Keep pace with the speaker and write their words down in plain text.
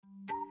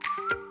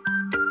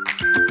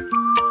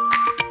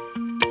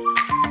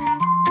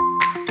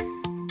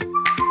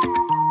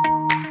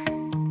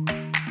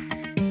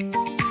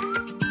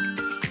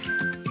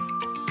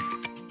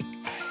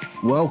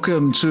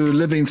Welcome to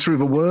Living Through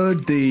the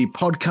Word, the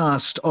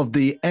podcast of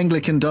the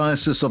Anglican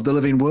Diocese of the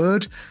Living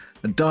Word,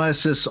 a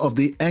diocese of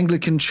the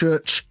Anglican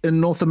Church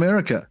in North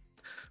America.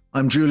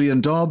 I'm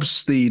Julian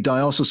Dobbs, the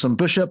diocesan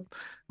bishop,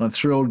 and I'm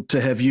thrilled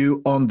to have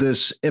you on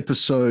this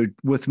episode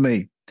with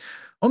me.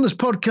 On this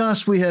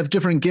podcast, we have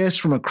different guests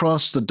from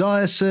across the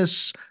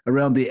diocese,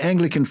 around the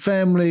Anglican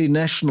family,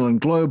 national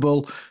and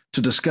global,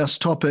 to discuss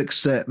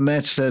topics that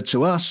matter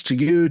to us, to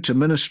you, to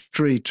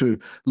ministry, to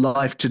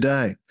life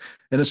today.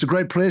 And it's a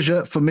great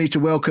pleasure for me to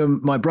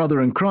welcome my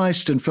brother in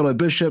Christ and fellow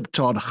bishop,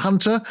 Todd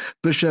Hunter,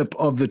 Bishop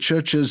of the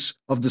Churches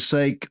of the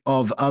Sake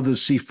of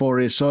Others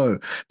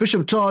C4SO.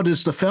 Bishop Todd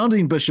is the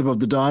founding bishop of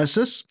the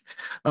diocese.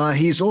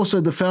 He's also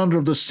the founder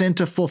of the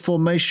Center for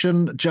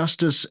Formation,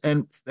 Justice,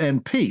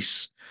 and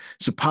Peace.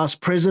 He's a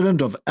past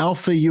president of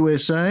Alpha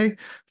USA,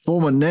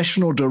 former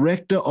national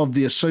director of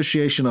the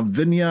Association of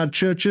Vineyard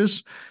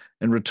Churches,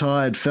 and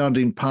retired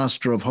founding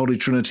pastor of Holy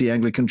Trinity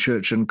Anglican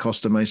Church in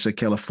Costa Mesa,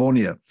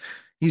 California.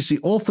 He's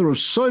the author of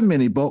so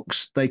many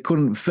books, they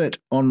couldn't fit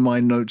on my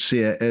notes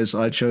here as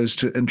I chose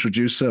to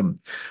introduce him.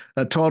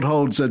 Todd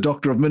holds a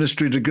Doctor of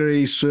Ministry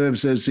degree,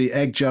 serves as the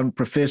adjunct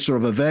professor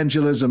of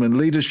evangelism and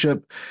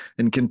leadership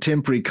in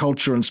contemporary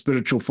culture and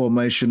spiritual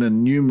formation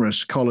in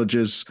numerous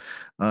colleges.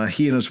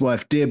 He and his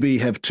wife, Debbie,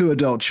 have 2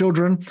 adult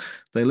children.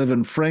 They live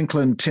in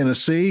Franklin,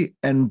 Tennessee.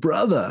 And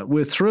brother,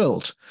 we're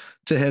thrilled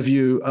to have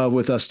you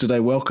with us today.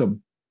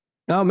 Welcome.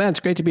 Oh, man,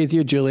 it's great to be with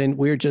you, Julian.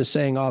 We were just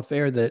saying off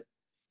air that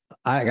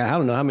I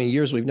don't know how many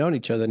years we've known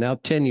each other now,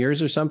 10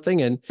 years or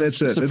something. And it's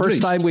the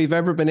first time we've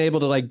ever been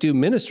able to do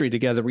ministry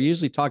together. We're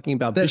usually talking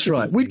about That's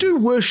right. We do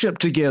worship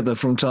together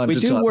from time to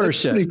time. We do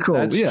worship. That's pretty cool.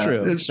 That's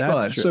true. It's That's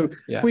fine. true. So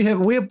yeah.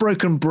 we're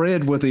broken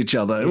bread with each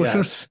other.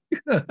 Yes.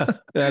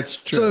 That's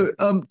true.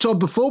 So, Todd,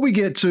 before we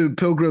get to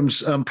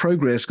Pilgrim's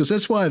Progress, because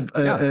that's why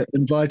I've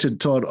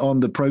invited Todd on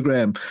the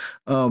program,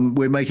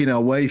 we're making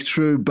our way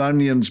through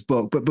Bunyan's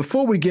book. But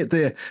before we get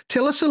there,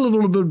 tell us a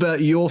little bit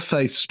about your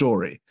faith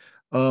story.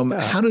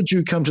 How did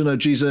you come to know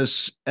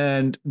Jesus?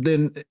 And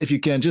then, if you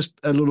can, just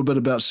a little bit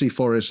about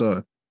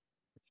C4SO.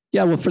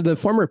 Yeah, well, for the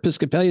former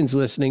Episcopalians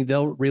listening,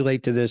 they'll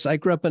relate to this. I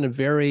grew up in a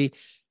very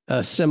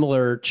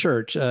similar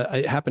church.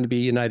 I happened to be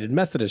United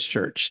Methodist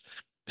Church.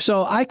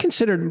 So I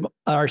considered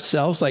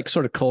ourselves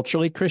sort of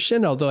culturally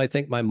Christian, although I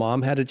think my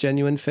mom had a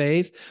genuine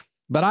faith.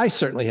 But I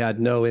certainly had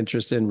no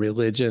interest in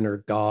religion or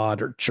God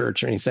or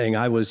church or anything.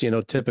 I was,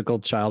 typical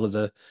child of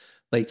the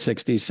late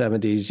 60s,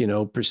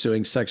 70s,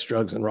 pursuing sex,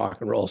 drugs, and rock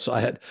and roll.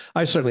 So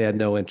I certainly had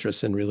no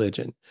interest in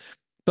religion.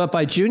 But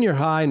by junior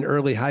high and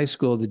early high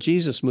school, the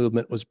Jesus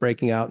movement was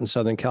breaking out in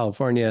Southern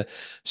California.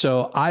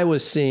 So I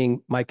was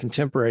seeing my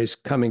contemporaries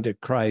coming to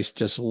Christ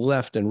just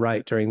left and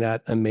right during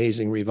that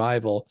amazing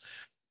revival.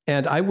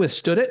 And I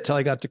withstood it till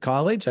I got to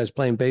college. I was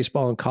playing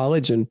baseball in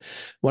college, and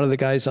one of the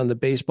guys on the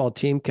baseball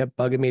team kept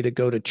bugging me to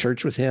go to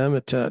church with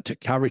him to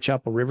Calvary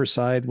Chapel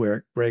Riverside,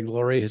 where Greg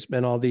Laurie has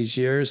been all these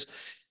years.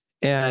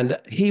 And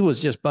he was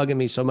just bugging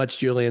me so much,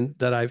 Julian,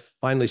 that I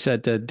finally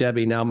said to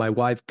Debbie, now my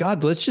wife,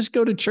 God, let's just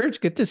go to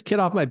church. Get this kid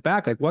off my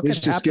back. What could happen to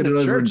church? Just get it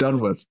over and done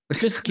with.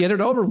 Just get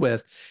it over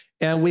with.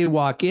 And we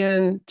walk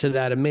in to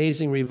that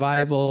amazing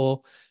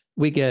revival.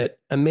 We get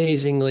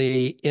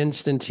amazingly,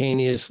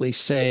 instantaneously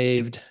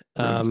saved.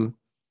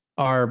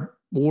 Our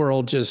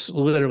world just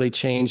literally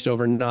changed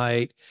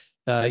overnight,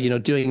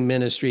 doing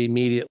ministry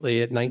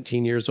immediately at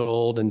 19 years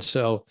old. And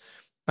so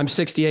I'm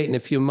 68 in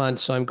a few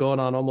months. So I'm going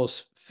on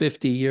almost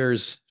 50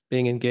 years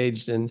being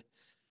engaged in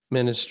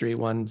ministry,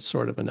 one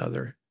sort of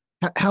another.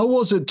 How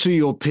was it to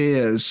your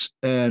peers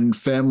and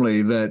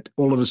family that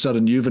all of a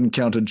sudden you've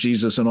encountered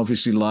Jesus and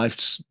obviously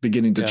life's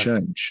beginning to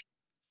change?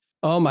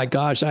 Oh my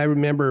gosh. I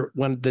remember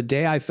when the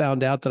day I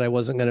found out that I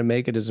wasn't going to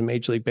make it as a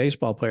Major League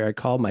Baseball player, I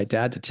called my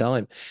dad to tell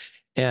him.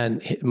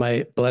 And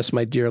bless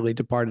my dearly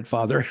departed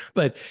father,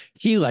 but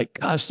he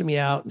cussed me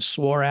out and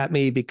swore at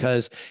me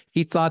because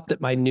he thought that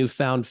my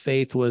newfound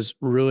faith was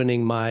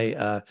ruining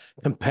my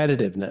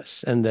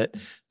competitiveness, and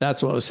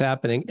that's what was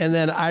happening. And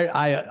then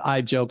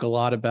I joke a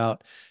lot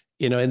about,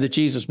 in the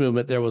Jesus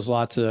movement, there was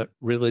lots of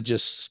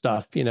religious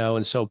stuff,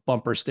 and so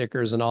bumper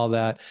stickers and all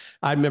that.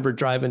 I remember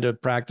driving to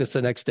practice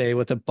the next day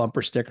with a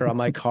bumper sticker on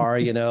my car,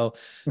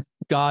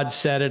 God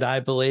said it, I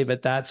believe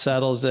it, that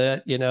settles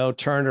it,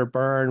 turn or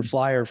burn,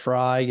 fly or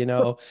fry,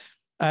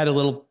 I had a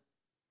little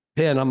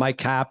pin on my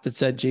cap that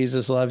said,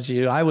 Jesus loves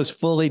you. I was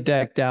fully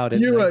decked out.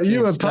 You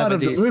were part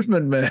of the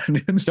movement,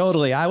 man.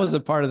 Totally. I was a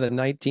part of the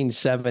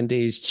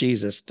 1970s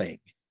Jesus thing.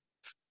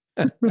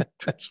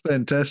 That's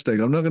fantastic.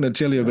 I'm not going to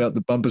tell you about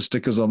the bumper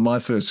stickers on my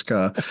first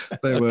car.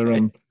 They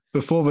were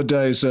before the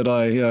days that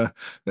I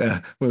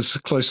was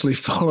closely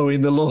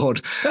following the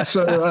Lord.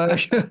 So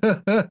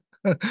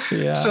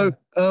So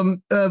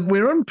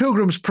we're on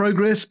Pilgrim's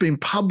Progress, been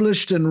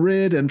published and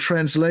read and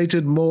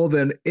translated more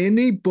than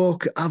any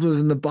book other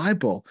than the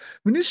Bible. I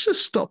mean, let's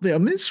just stop there. I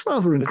mean, it's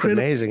rather incredible.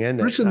 It's amazing, isn't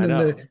it? Written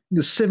in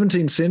the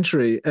 17th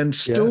century and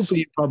still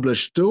being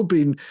published,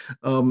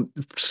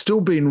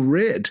 still being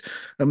read.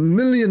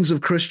 Millions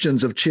of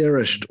Christians have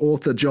cherished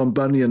author John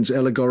Bunyan's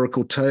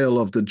allegorical tale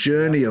of the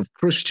journey of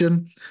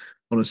Christian.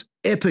 on his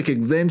epic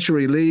adventure.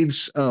 He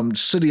leaves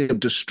City of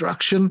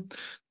Destruction,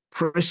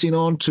 pressing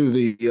on to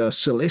the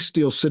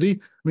Celestial City.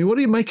 I mean, what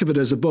do you make of it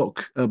as a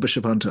book,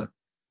 Bishop Hunter?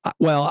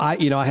 Well, I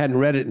hadn't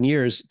read it in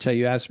years until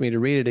you asked me to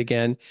read it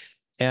again.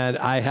 And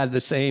I had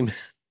the same,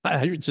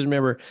 I just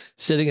remember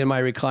sitting in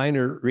my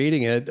recliner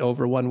reading it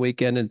over one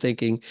weekend and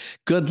thinking,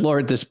 good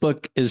Lord, this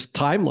book is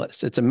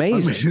timeless. It's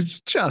amazing. I mean,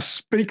 it just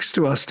speaks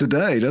to us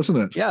today, doesn't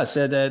it? Yes,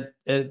 it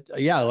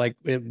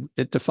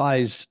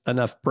defies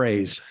enough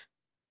praise.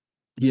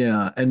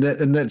 Yeah, and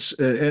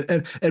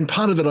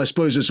part of it, I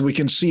suppose, is we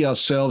can see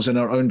ourselves in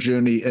our own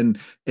journey in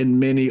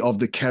many of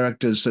the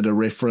characters that are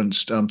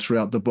referenced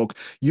throughout the book.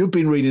 You've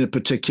been reading a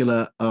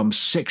particular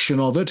section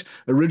of it.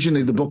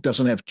 Originally, the book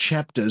doesn't have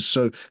chapters,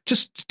 so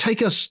just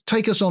take us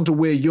on to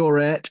where you're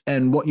at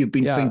and what you've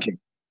been thinking.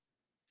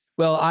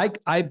 Well,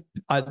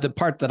 the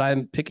part that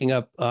I'm picking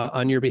up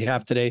on your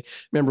behalf today,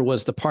 remember,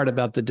 was the part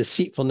about the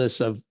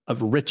deceitfulness of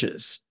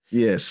riches.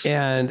 Yes.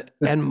 And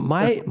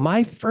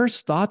my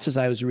first thoughts as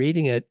I was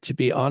reading it, to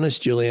be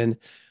honest, Julian,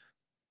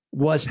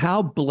 was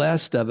how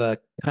blessed of a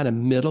kind of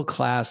middle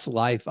class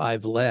life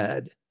I've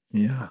led.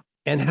 Yeah.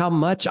 And how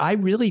much I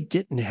really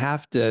didn't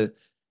have to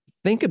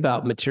think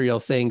about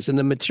material things. And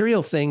the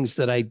material things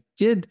that I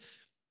did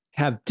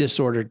have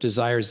disordered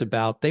desires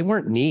about, they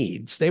weren't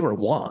needs, they were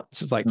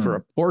wants. It's like for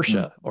a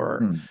Porsche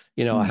or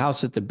a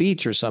house at the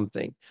beach or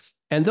something.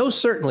 And those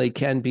certainly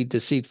can be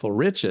deceitful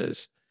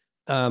riches.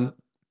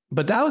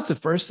 But that was the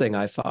first thing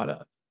I thought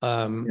of.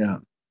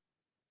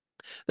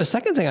 The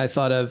second thing I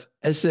thought of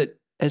is that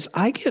as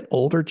I get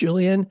older,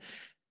 Julian,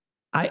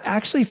 I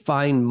actually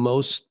find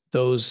most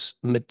those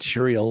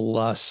material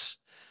lusts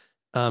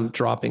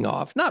dropping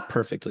off. Not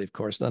perfectly, of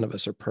course. None of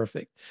us are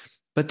perfect.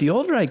 But the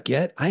older I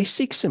get, I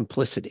seek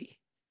simplicity.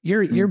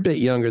 You're a bit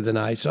younger than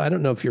I, so I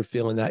don't know if you're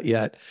feeling that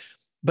yet.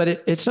 But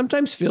it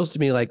sometimes feels to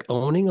me like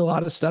owning a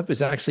lot of stuff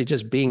is actually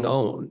just being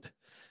owned.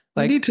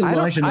 Like, we need to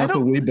lighten up a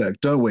wee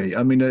bit, don't we?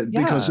 I mean,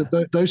 because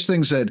those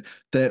things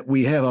that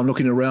we have, I'm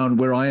looking around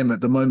where I am at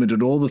the moment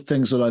and all the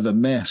things that I've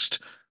amassed,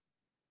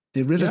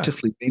 they're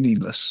relatively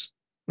meaningless.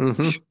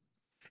 Mm-hmm.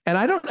 And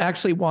I don't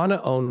actually want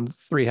to own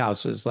 3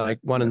 houses, like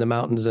one in the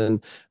mountains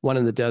and one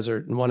in the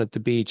desert and one at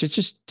the beach. It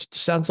just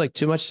sounds like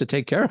too much to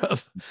take care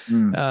of.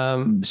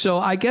 So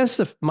I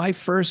guess my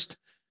first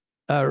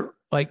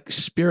like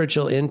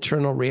spiritual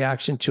internal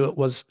reaction to it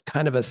was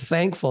kind of a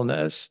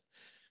thankfulness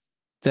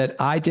that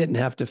I didn't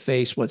have to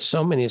face what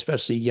so many,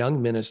 especially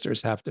young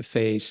ministers, have to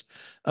face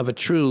of a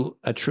true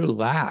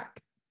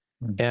lack.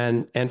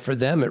 And for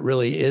them, it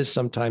really is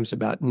sometimes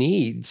about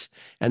needs.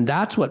 And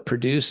that's what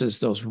produces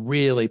those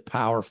really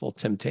powerful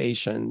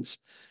temptations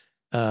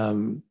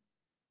around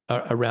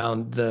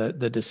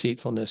the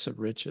deceitfulness of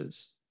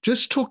riches.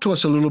 Just talk to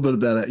us a little bit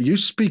about it. You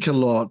speak a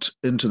lot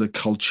into the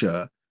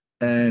culture,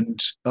 and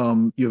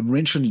you've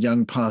mentioned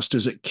young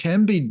pastors. It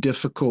can be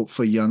difficult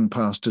for young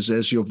pastors,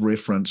 as you've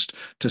referenced,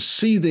 to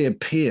see their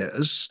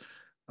peers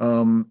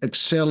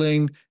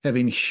excelling,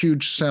 having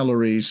huge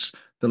salaries,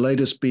 the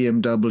latest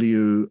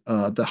BMW,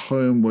 the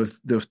home with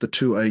the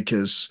 2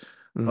 acres,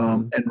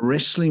 and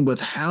wrestling with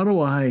how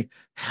do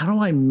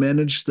I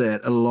manage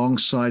that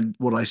alongside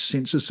what I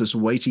sense is this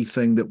weighty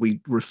thing that we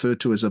refer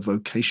to as a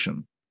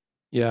vocation.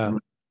 Yeah.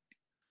 What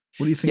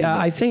do you think? Yeah,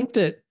 I think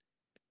that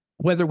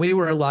whether we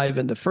were alive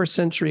in the 1st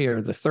century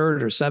or the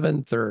 3rd or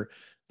 7th or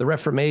the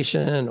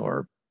Reformation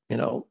or,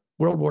 World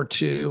War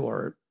II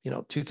or,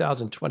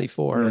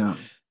 2024,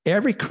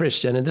 every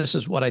Christian, and this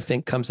is what I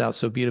think comes out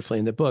so beautifully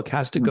in the book,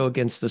 has to go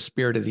against the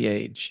spirit of the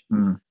age,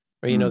 or,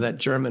 that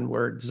German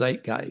word,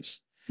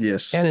 Zeitgeist.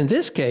 Yes. And in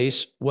this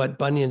case, what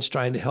Bunyan's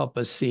trying to help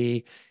us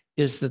see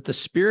is that the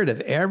spirit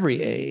of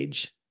every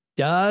age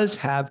does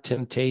have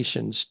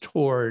temptations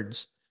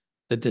towards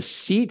the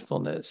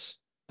deceitfulness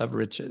of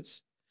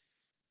riches.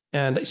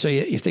 And so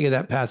you think of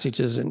that passage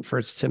as in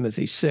 1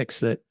 Timothy 6,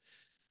 that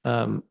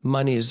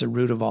money is the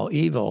root of all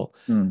evil,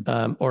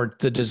 or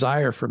the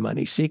desire for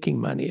money, seeking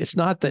money. It's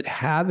not that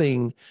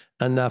having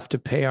enough to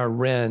pay our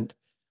rent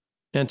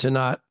and to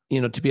not,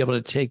 to be able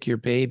to take your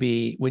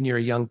baby when you're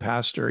a young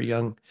pastor, a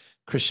young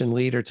Christian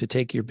leader, to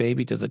take your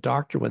baby to the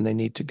doctor when they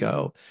need to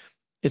go.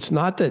 It's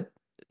not that,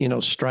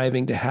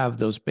 striving to have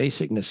those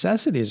basic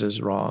necessities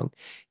is wrong.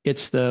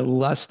 It's the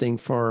lusting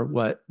for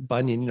what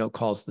Bunyan,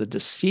 calls the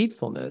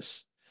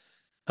deceitfulness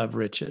of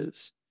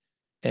riches.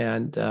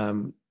 And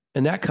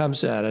that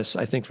comes at us,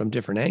 I think, from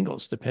different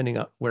angles, depending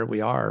on where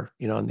we are,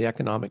 on the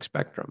economic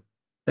spectrum.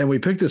 And we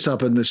pick this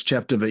up in this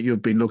chapter that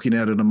you've been looking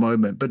at in a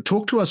moment. But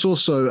talk to us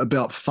also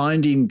about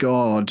finding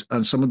God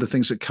and some of the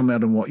things that come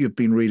out in what you've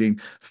been reading.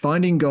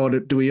 Finding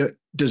God,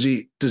 does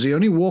he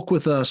only walk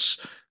with us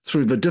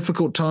through the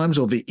difficult times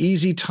or the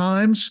easy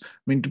times? I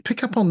mean, to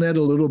pick up on that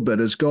a little bit,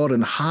 is God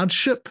in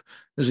hardship?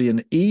 Is he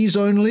in ease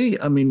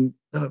only? I mean,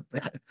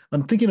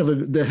 I'm thinking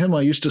of the hymn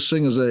I used to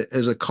sing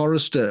as a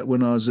chorister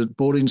when I was at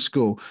boarding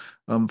school.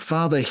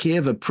 Father,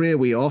 hear the prayer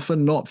we offer,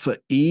 not for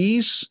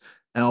ease,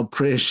 our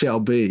prayer shall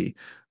be,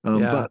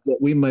 but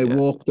that we may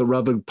walk the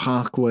rugged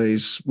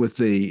pathways with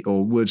thee,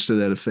 or words to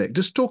that effect.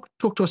 Just talk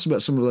to us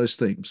about some of those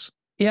themes.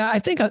 Yeah, I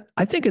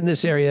think in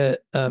this area,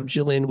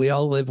 Julian, we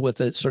all live with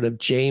a sort of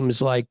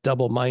James-like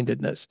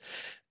double-mindedness.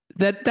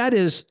 That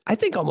is, I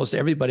think almost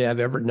everybody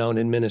I've ever known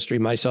in ministry,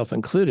 myself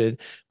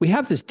included, we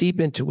have this deep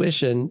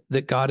intuition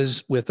that God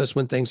is with us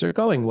when things are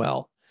going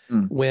well,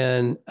 Mm.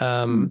 when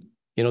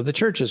the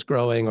church is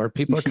growing, or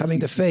people are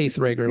coming to faith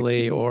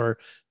regularly, or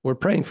we're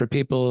praying for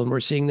people and we're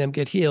seeing them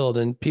get healed,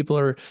 and people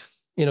are,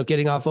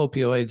 getting off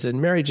opioids,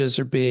 and marriages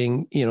are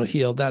being,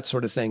 healed, that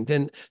sort of thing.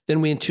 Then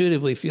we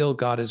intuitively feel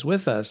God is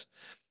with us,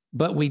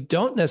 but we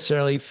don't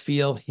necessarily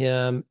feel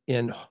him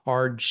in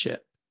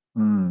hardship.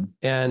 Mm.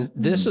 And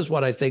this is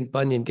what I think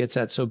Bunyan gets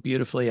at so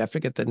beautifully. I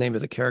forget the name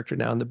of the character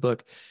now in the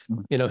book,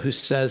 who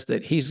says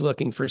that he's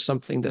looking for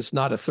something that's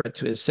not a threat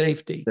to his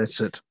safety.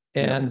 That's it.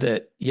 And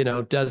that,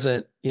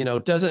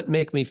 doesn't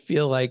make me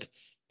feel like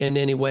in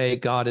any way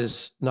God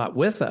is not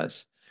with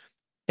us.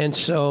 And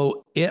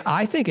so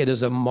I think it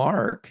is a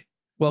mark.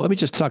 Well, let me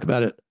just talk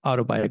about it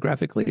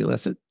autobiographically,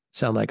 lest it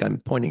sound like I'm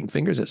pointing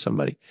fingers at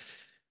somebody.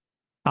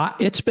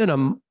 It's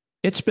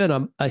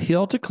been a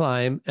hill to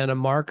climb and a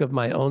mark of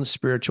my own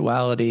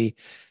spirituality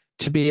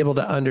to be able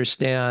to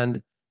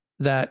understand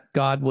that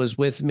God was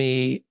with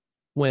me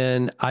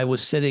when I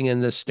was sitting in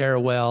the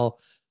stairwell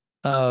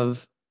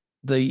of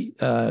the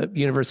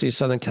University of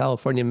Southern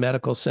California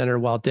Medical Center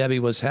while Debbie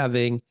was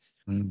having,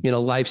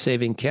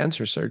 life-saving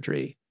cancer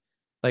surgery.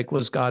 Like,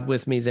 was God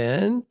with me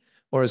then,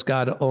 or is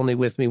God only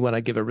with me when I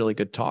give a really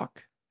good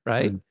talk?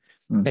 Right.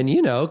 And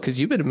because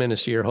you've been a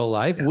minister your whole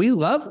life, we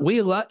love,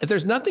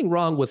 there's nothing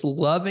wrong with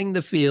loving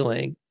the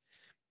feeling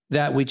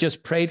that we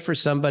just prayed for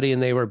somebody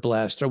and they were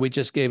blessed, or we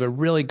just gave a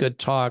really good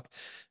talk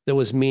that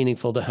was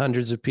meaningful to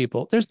hundreds of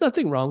people. There's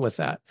nothing wrong with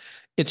that.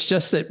 It's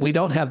just that we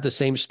don't have the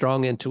same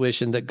strong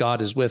intuition that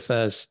God is with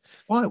us.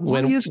 Why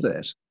is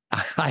that?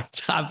 If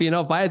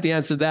I had the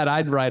answer to that,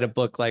 I'd write a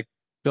book like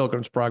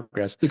Pilgrim's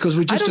Progress. Because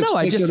we just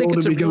expect it all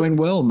to be going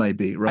well,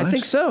 maybe, right? I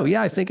think so.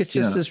 Yeah, I think it's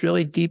just this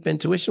really deep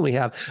intuition we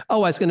have. Oh,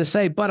 I was going to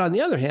say, but on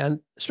the other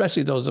hand,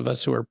 especially those of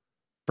us who are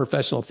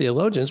professional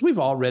theologians, we've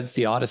all read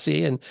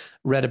Theodicy and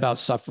read about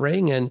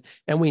suffering, and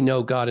we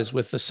know God is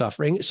with the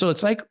suffering. So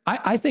it's like,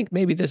 I think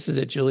maybe this is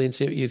it, Julian,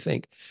 see what you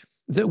think,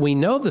 that we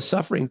know the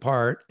suffering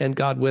part and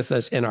God with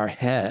us in our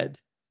head,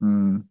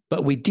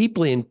 but we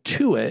deeply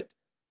intuit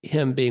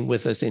him being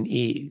with us in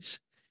ease.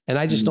 And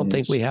I just don't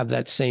think we have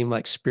that same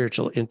like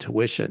spiritual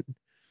intuition.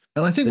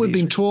 And I think we've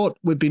been taught,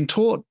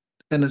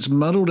 and it's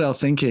muddled our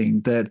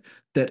thinking that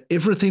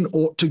everything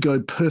ought to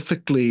go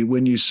perfectly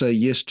when you say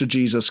yes to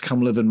Jesus,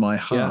 come live in my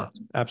heart.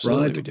 Yeah,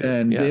 absolutely. Right?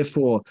 And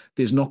therefore,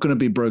 there's not going to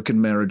be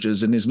broken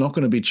marriages, and there's not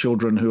going to be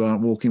children who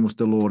aren't walking with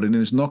the Lord, and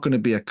there's not going to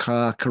be a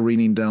car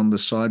careening down the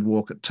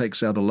sidewalk that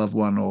takes out a loved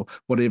one or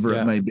whatever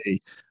it may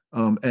be.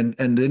 And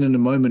then in a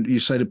moment you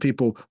say to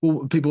people,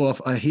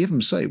 I hear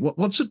them say,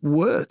 what's it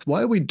worth?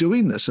 Why are we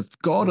doing this if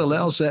God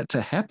allows that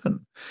to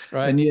happen?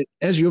 Right. And yet,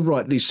 as you've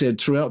rightly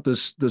said, throughout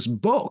this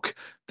book,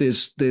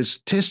 there's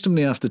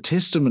testimony after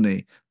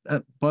testimony.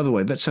 By the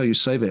way, that's how you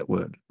say that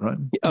word, right?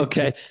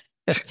 Okay.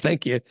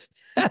 Thank you.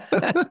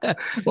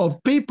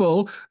 Of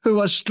people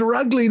who are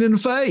struggling in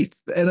faith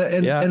and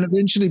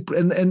eventually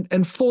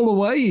and fall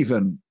away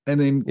even, and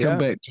then come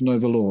back to know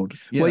the Lord.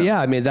 Well,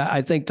 I mean,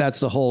 I think that's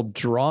the whole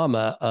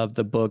drama of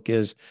the book,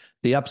 is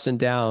the ups and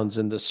downs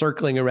and the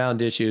circling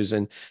around issues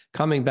and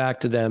coming back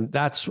to them.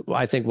 That's,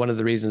 I think, one of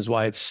the reasons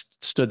why it's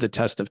stood the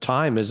test of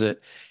time, is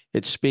it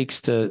speaks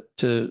to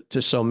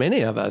so many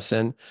of us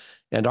and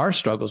our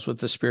struggles with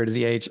the spirit of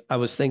the age. I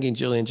was thinking,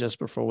 Julian, just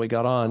before we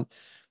got on,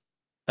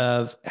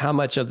 of how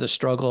much of the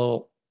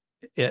struggle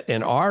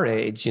in our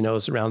age,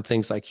 is around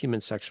things like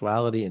human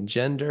sexuality and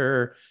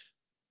gender,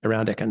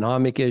 around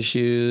economic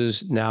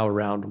issues, now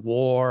around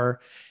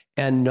war,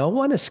 and no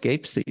one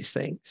escapes these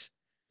things.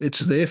 It's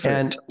there for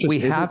and we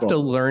have to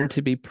learn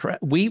to be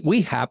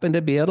we happen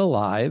to be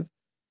alive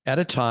at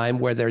a time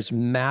where there's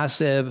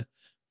massive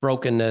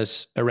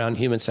brokenness around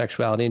human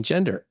sexuality and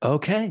gender.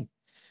 Okay.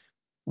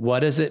 What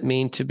does it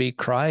mean to be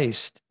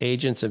Christ,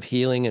 agents of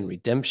healing and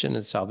redemption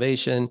and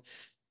salvation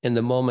in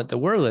the moment that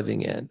we're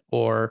living in?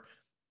 Or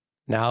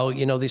now,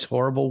 these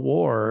horrible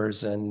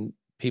wars, and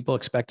people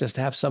expect us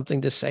to have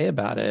something to say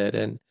about it,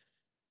 and,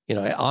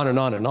 on and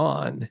on and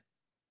on.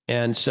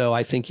 And so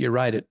I think you're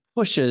right. It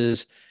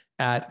pushes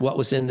at what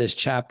was in this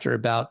chapter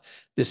about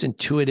this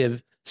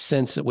intuitive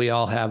sense that we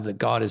all have that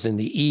God is in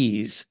the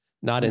ease,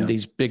 not in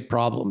these big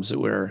problems that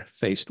we're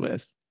faced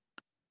with.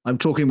 I'm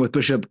talking with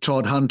Bishop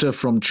Todd Hunter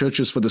from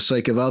Churches for the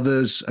Sake of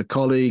Others, a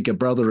colleague, a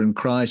brother in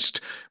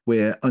Christ.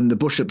 We're in the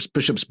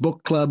Bishop's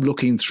Book Club,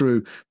 looking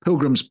through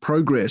Pilgrim's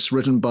Progress,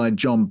 written by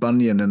John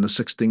Bunyan in the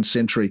 16th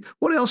century.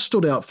 What else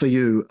stood out for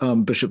you,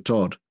 Bishop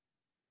Todd?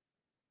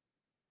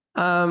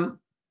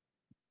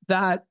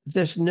 That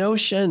this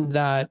notion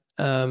that,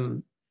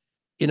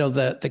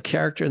 the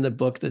character in the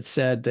book that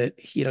said that,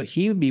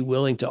 he would be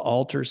willing to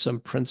alter some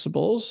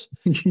principles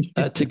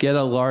to get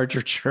a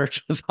larger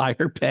church with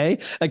higher pay.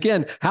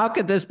 Again, how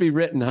could this be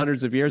written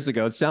hundreds of years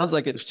ago? It sounds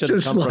like it should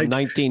have come from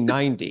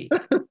 1990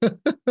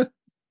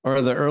 or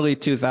or the early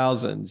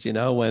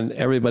 2000s, when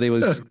everybody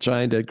was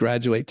trying to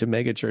graduate to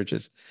mega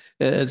churches.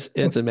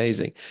 It's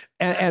amazing.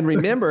 And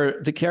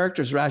remember, the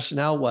character's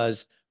rationale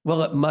was,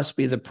 well, it must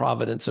be the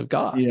providence of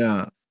God.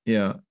 Yeah,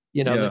 yeah,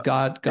 That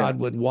God yeah.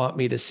 would want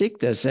me to seek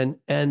this.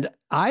 And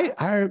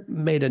I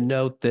made a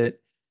note that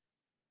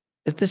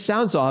if this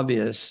sounds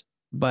obvious,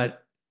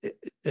 but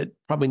it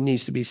probably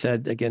needs to be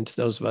said again to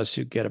those of us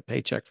who get a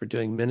paycheck for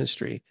doing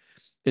ministry,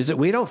 is that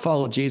we don't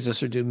follow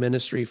Jesus or do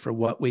ministry for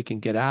what we can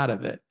get out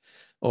of it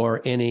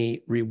or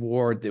any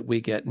reward that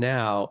we get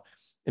now.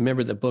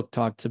 Remember, the book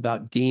talks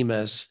about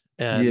Demas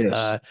and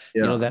Yes.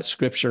 Yeah. that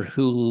scripture,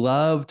 who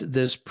loved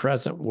this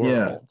present Yeah.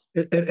 world.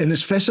 And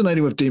it's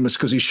fascinating with Demas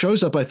because he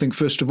shows up, I think,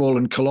 first of all,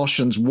 in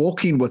Colossians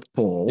walking with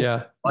Paul.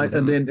 Yeah. Right?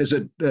 And then is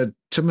it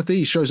Timothy?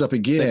 He shows up I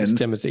think it's again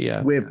Timothy,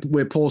 yeah.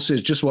 where Paul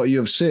says just what you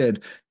have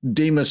said.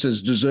 Demas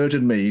has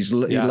deserted me.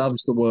 He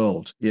loves the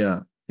world.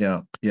 Yeah.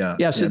 Yeah. Yeah.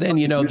 Yeah. So then,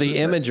 the That.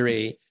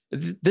 imagery,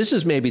 this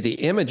is maybe the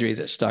imagery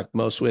that stuck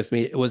most with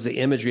me. It was the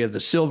imagery of the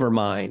silver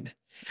mine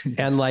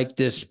and like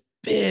this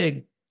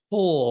big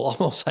pull,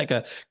 almost like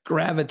a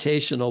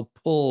gravitational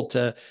pull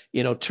to,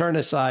 turn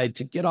aside,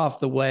 to get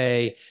off the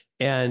way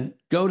and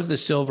go to the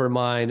silver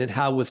mine, and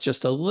how with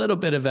just a little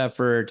bit of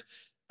effort,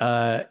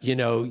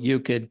 you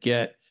could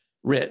get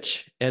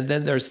rich. And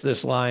then there's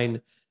this line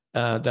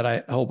that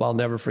I hope I'll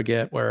never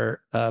forget,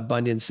 where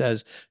Bunyan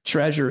says,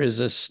 treasure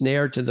is a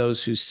snare to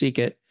those who seek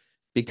it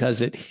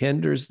because it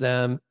hinders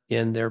them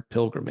in their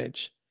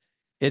pilgrimage.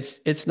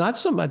 It's not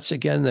so much,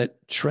 again, that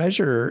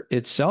treasure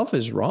itself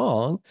is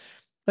wrong.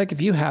 Like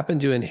if you happen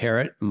to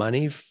inherit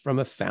money from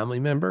a family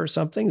member or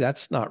something,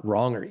 that's not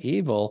wrong or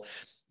evil.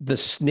 The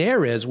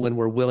snare is when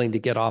we're willing to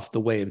get off the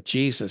way of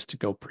Jesus to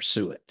go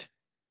pursue it.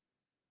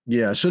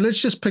 Yeah, so let's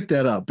just pick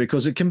that up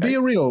because it can be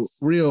a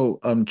real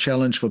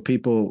challenge for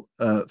people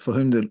for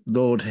whom the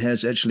Lord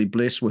has actually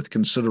blessed with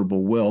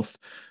considerable wealth,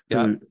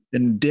 who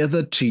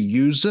endeavor to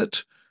use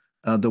it,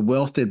 the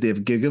wealth that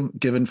they've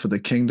given for the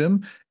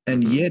kingdom,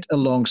 and yet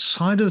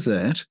alongside of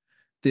that,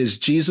 there's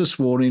Jesus'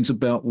 warnings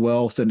about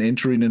wealth and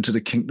entering into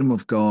the kingdom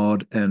of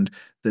God, and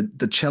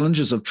the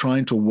challenges of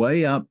trying to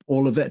weigh up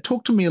all of that.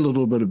 Talk to me a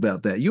little bit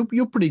about that.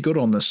 You're pretty good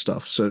on this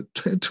stuff, so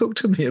talk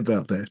to me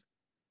about that.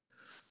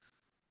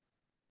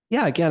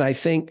 Yeah, again, I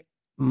think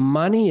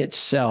money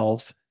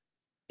itself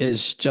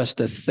is just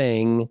a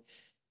thing,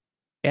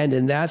 and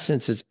in that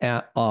sense is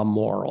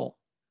amoral.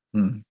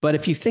 But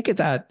if you think of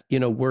that,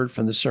 word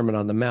from the Sermon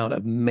on the Mount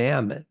of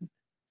mammon,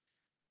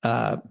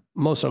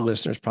 most of our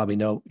listeners probably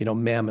know,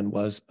 mammon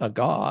was a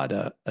god,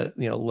 a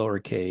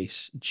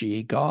lowercase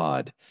g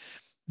god.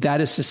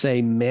 That is to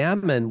say,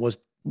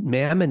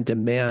 mammon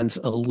demands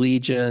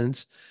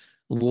allegiance,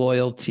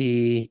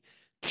 loyalty,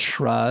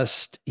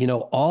 trust,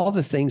 all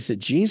the things that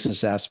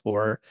Jesus asked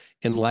for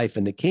in life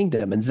and the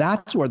kingdom. And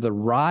that's where the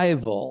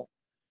rival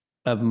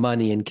of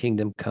money and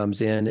kingdom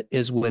comes in,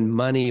 is when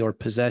money or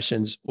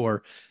possessions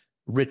or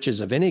riches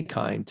of any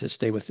kind, to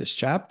stay with this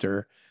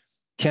chapter,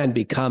 can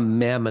become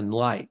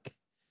mammon-like.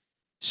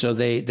 So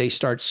they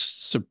start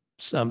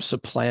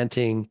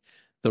supplanting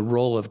the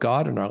role of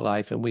God in our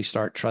life, and we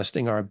start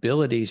trusting our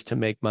abilities to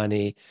make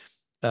money,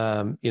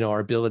 our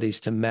abilities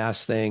to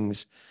mass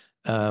things,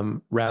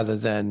 rather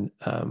than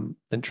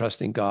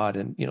trusting God,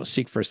 and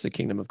seek first the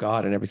kingdom of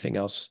God, and everything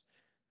else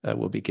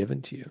will be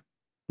given to you.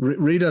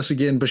 Read us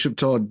again, Bishop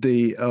Todd,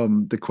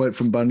 the quote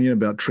from Bunyan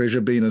about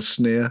treasure being a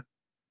snare.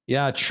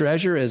 Yeah,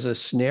 treasure is a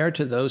snare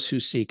to those who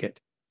seek it.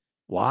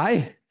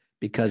 Why?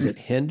 Because it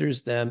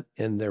hinders them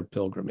in their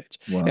pilgrimage.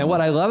 Wow. And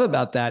what I love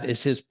about that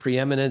is his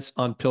preeminence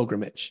on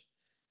pilgrimage.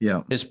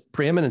 Yeah. His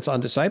preeminence on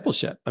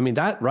discipleship. I mean,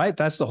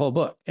 that's the whole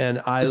book. And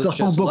the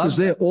whole book is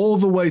there all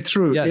the way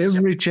through. Yes.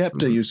 Every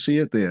chapter, you see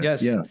it there.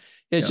 Yes. Yeah.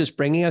 It's just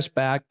bringing us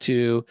back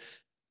to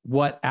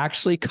what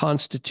actually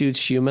constitutes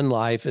human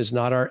life is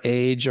not our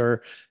age,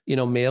 or,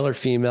 male or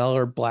female,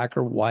 or black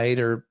or white,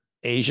 or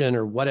Asian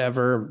or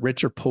whatever,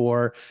 rich or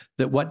poor.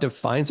 That what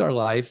defines our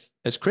life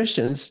as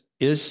Christians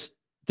is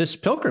this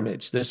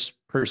pilgrimage, this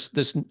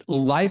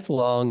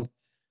lifelong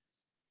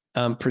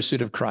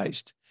pursuit of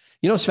Christ.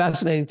 It's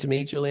fascinating to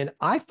me, Julian.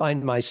 I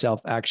find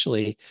myself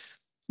actually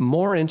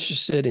more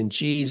interested in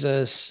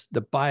Jesus,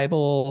 the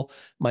Bible,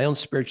 my own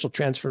spiritual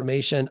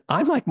transformation.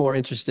 I'm like more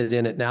interested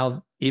in it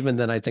now, even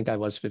than I think I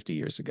was 50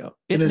 years ago.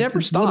 It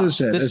never stops. What is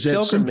that? This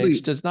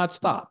pilgrimage does not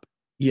stop.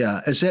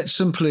 Yeah. Is that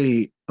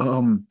simply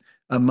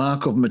a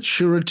mark of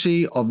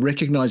maturity, of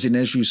recognizing,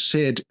 as you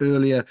said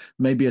earlier,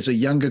 maybe as a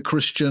younger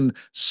Christian,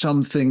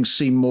 some things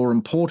seem more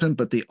important,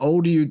 but the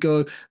older you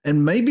go,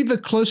 and maybe the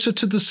closer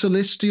to the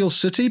celestial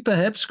city,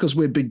 perhaps, because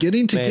we're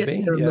beginning to get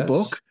there in the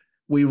book,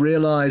 we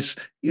realize,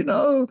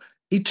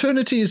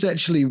 eternity is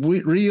actually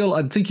real.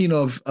 I'm thinking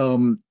of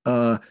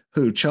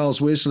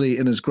Charles Wesley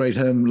in his great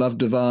hymn, Love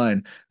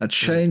Divine, a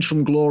change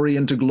from glory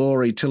into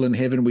glory till in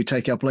heaven we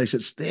take our place.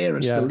 It's there.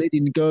 It's the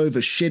letting go, the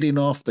shedding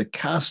off, the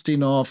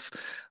casting off,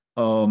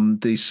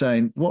 the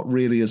saying what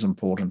really is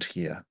important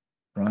here,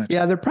 right?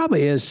 Yeah, there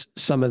probably is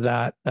some of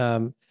that.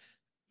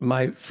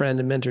 My friend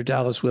and mentor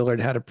Dallas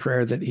Willard had a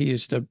prayer that he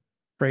used to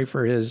pray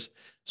for his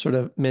sort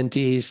of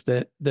mentees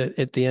that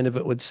at the end of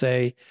it would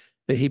say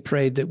that he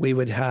prayed that we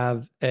would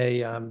have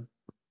a,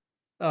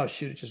 oh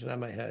shoot, it just went out of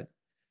my head,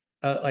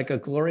 like a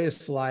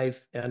glorious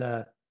life and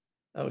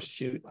oh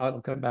shoot,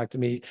 it'll come back to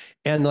me,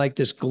 and like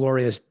this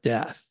glorious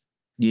death.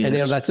 And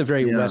Yes. that's a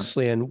very Yeah.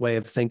 Wesleyan way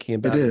of thinking It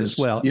about it as is.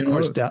 well. Of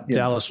course,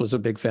 Dallas was a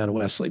big fan of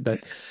Wesley,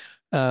 but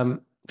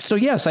so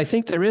yes, I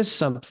think there is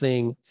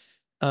something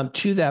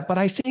to that, but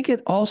I think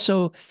it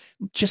also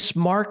just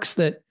marks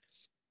that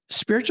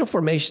spiritual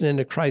formation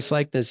into Christ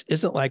likeness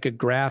isn't like a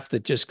graph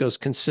that just goes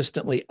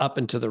consistently up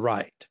and to the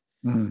right.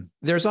 Mm.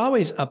 There's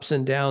always ups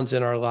and downs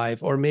in our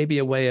life, or maybe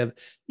a way of,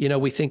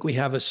 we think we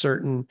have a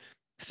certain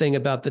thing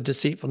about the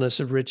deceitfulness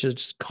of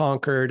riches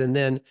conquered, and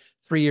then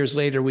 3 years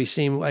later we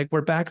seem like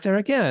we're back there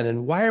again.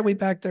 And why are we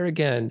back there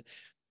again?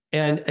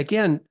 And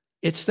again,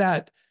 it's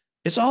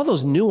all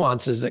those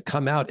nuances that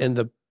come out in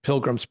the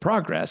Pilgrim's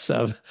Progress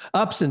of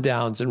ups and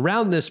downs and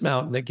round this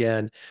mountain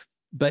again,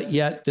 but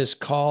yet this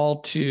call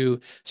to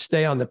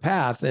stay on the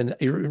path. And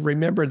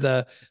remember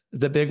the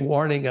big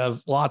warning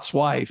of Lot's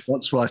wife.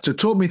 Lot's wife. So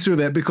talk me through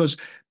that,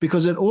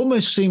 because it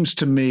almost seems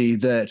to me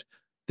that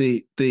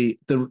the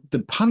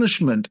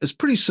punishment is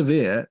pretty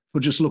severe for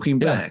just looking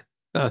back.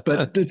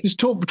 But just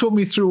talk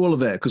me through all of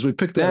that, because we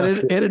picked that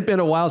up. It had been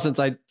a while since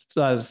I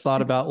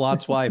thought about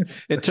Lot's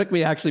wife. It took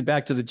me actually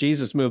back to the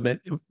Jesus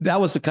movement.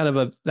 That was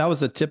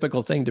a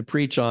typical thing to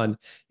preach on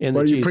in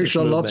the Jesus movement. You preached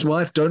on Lot's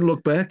wife, don't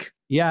look back.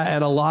 Yeah,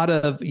 and a lot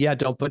of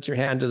don't put your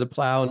hand to the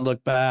plow and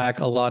look back.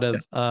 A lot of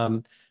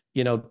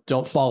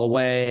don't fall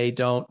away,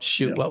 don't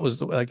shoot. What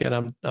was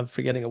again? I'm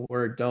forgetting a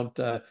word. Don't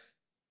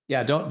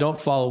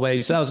fall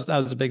away. So that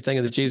was a big thing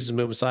in the Jesus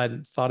movement. So I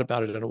hadn't thought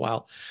about it in a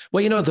while.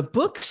 Well, the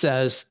book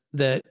says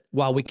that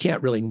while we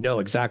can't really know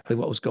exactly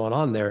what was going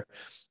on there,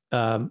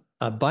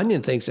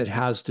 Bunyan thinks it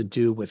has to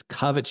do with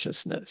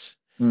covetousness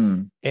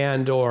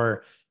and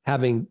or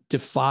having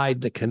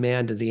defied the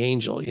command of the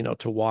angel,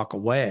 to walk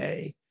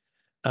away.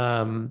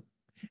 And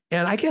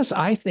I guess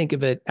I think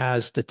of it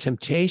as the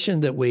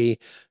temptation that we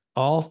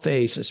all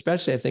face,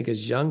 especially I think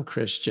as young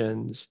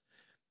Christians,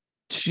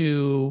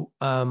 to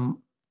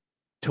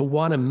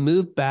want to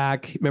move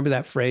back. Remember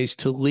that phrase,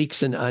 to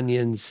leeks and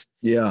onions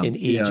in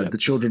Egypt. Yeah, the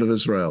children of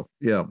Israel.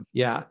 Yeah.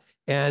 Yeah.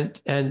 And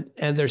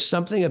there's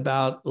something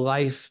about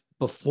life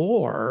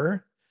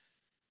before.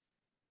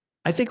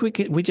 I think we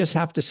just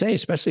have to say,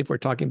 especially if we're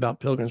talking about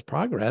Pilgrim's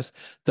Progress,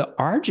 the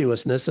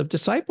arduousness of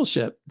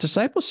discipleship.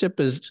 Discipleship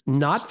is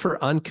not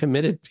for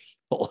uncommitted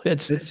people.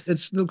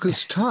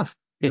 It's tough.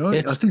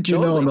 I think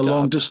totally I'm a tough.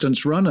 long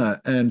distance runner,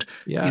 and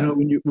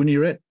when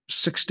you're at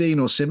 16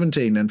 or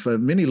 17, and for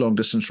many long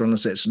distance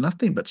runners that's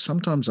nothing. But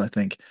sometimes I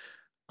think,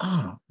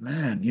 oh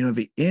man,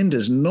 the end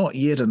is not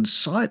yet in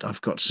sight.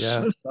 I've got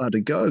so far to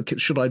go.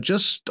 Should I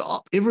just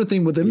stop?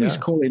 Everything within me is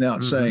calling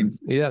out, saying,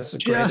 it's a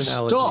great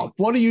analogy. Stop.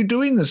 What are you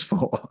doing this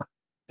for?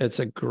 It's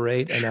a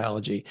great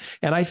analogy.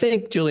 And I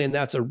think, Julian,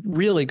 that's a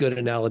really good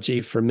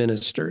analogy for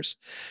ministers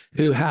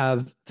who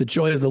have the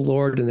joy of the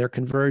Lord in their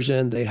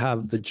conversion. They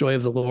have the joy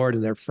of the Lord in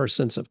their first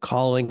sense of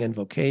calling and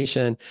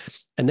vocation.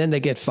 And then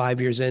they get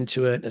 5 years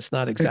into it, and it's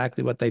not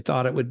exactly what they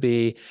thought it would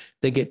be.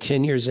 They get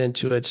 10 years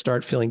into it,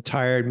 start feeling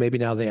tired. Maybe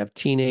now they have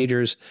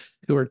teenagers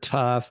who are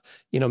tough.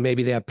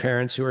 Maybe they have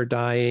parents who are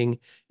dying,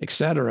 et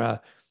cetera.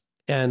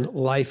 And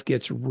life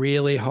gets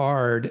really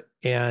hard.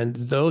 And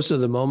those are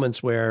the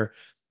moments where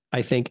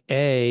I think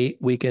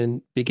we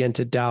can begin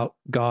to doubt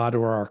God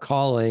or our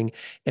calling.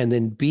 And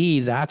then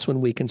B, that's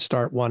when we can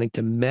start wanting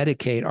to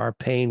medicate our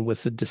pain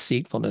with the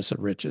deceitfulness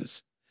of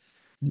riches.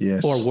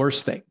 Yes. Or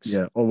worse things.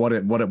 Yeah. Or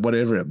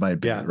whatever it may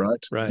be. Yeah.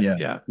 Right. Right.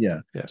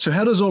 Yeah. So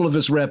how does all of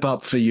this wrap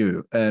up for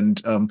you?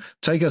 And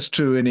take us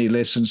to any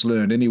lessons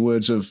learned, any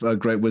words of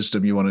great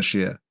wisdom you want to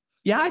share?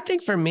 Yeah. I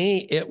think for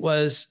me, it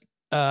was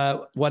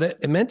what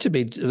it meant to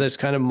be, this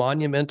kind of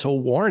monumental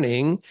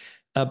warning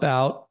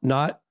about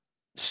not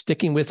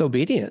sticking with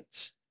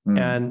obedience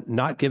and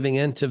not giving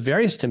in to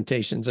various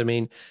temptations. I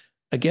mean,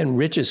 again,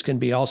 riches can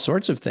be all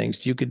sorts of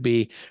things. You could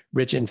be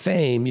rich in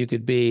fame. You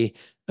could be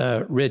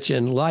rich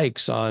in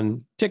likes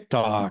on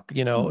TikTok,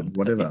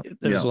 whatever.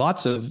 There's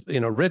lots of,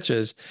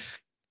 riches.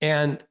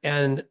 And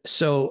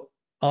so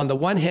on the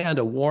one hand,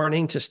 a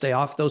warning to stay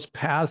off those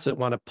paths that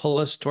want to pull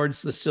us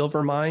towards the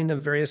silver mine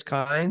of various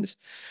kinds,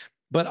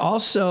 but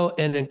also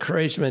an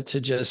encouragement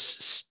to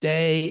just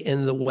stay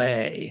in the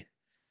way.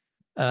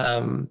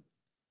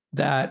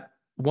 That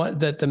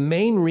the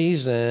main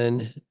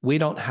reason we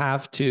don't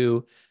have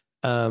to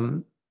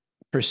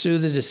pursue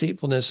the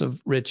deceitfulness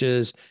of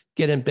riches,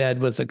 get in bed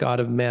with the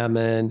god of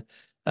mammon,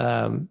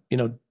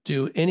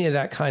 do any of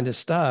that kind of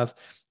stuff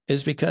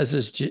is because,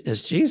 as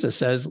Jesus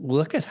says,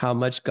 look at how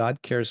much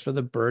God cares for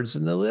the birds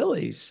and the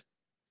lilies.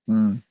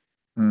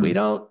 We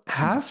don't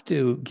have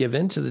to give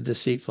in to the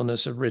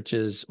deceitfulness of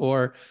riches.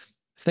 Or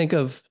think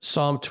of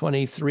Psalm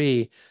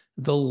 23,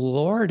 the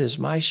Lord is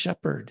my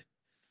shepherd.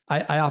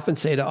 I often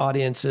say to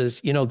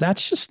audiences,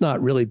 that's just not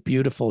really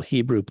beautiful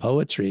Hebrew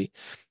poetry.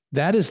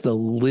 That is the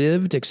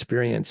lived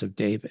experience of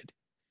David.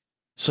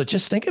 So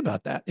just think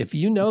about that. If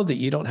you know that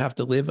you don't have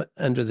to live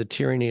under the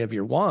tyranny of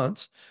your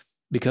wants,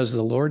 because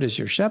the Lord is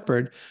your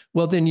shepherd,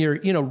 well, then you're,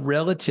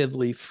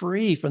 relatively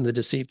free from the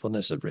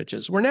deceitfulness of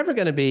riches. We're never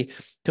going to be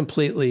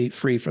completely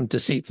free from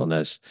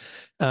deceitfulness,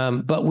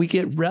 but we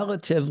get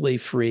relatively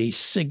free,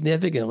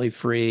 significantly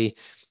free,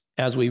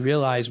 as we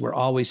realize we're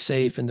always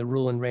safe in the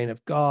rule and reign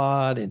of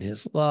God and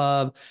his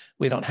love.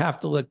 We don't have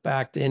to look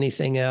back to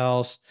anything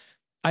else.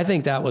 I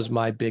think that was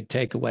my big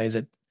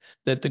takeaway,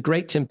 that the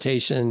great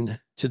temptation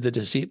to the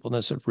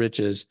deceitfulness of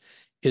riches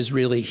is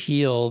really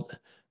healed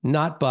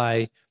not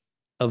by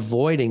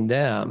avoiding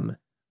them,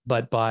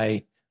 but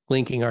by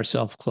linking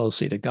ourselves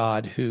closely to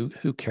God, who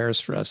cares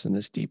for us in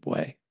this deep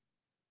way.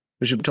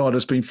 Bishop Todd,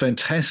 it's been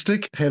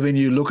fantastic having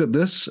you look at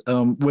this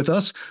with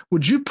us.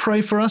 Would you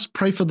pray for us?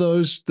 Pray for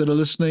those that are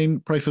listening.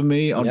 Pray for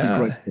me. I'd be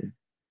grateful.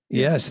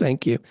 Yes,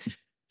 thank you.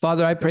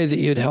 Father, I pray that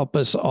you'd help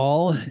us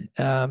all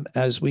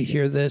as we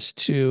hear this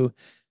to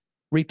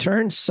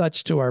return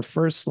such to our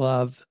first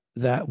love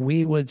that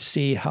we would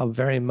see how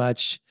very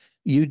much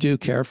you do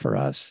care for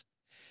us,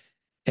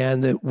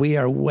 and that we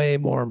are way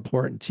more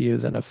important to you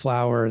than a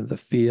flower in the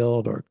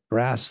field or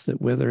grass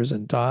that withers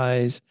and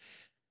dies,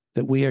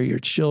 that we are your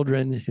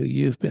children who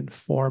you've been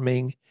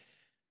forming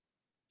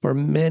for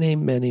many,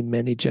 many,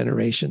 many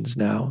generations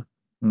now,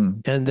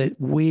 and that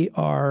we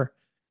are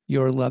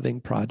your loving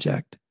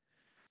project.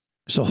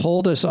 So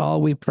hold us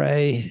all, we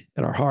pray,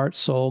 in our hearts,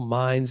 soul,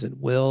 minds,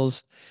 and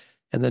wills,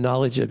 and the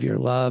knowledge of your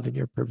love and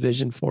your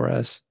provision for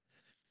us,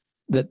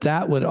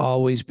 that would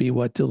always be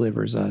what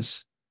delivers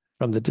us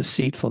from the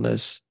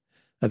deceitfulness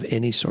of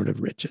any sort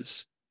of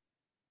riches.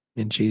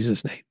 In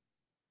Jesus' name.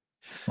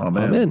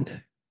 Amen.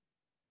 Amen.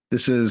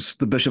 This is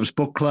the Bishop's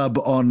Book Club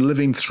on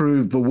Living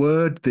Through the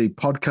Word, the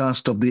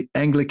podcast of the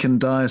Anglican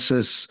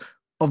Diocese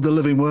of the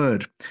Living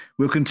Word.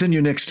 We'll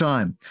continue next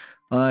time.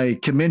 I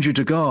commend you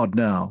to God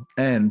now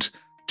and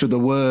to the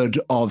word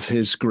of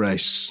his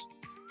grace.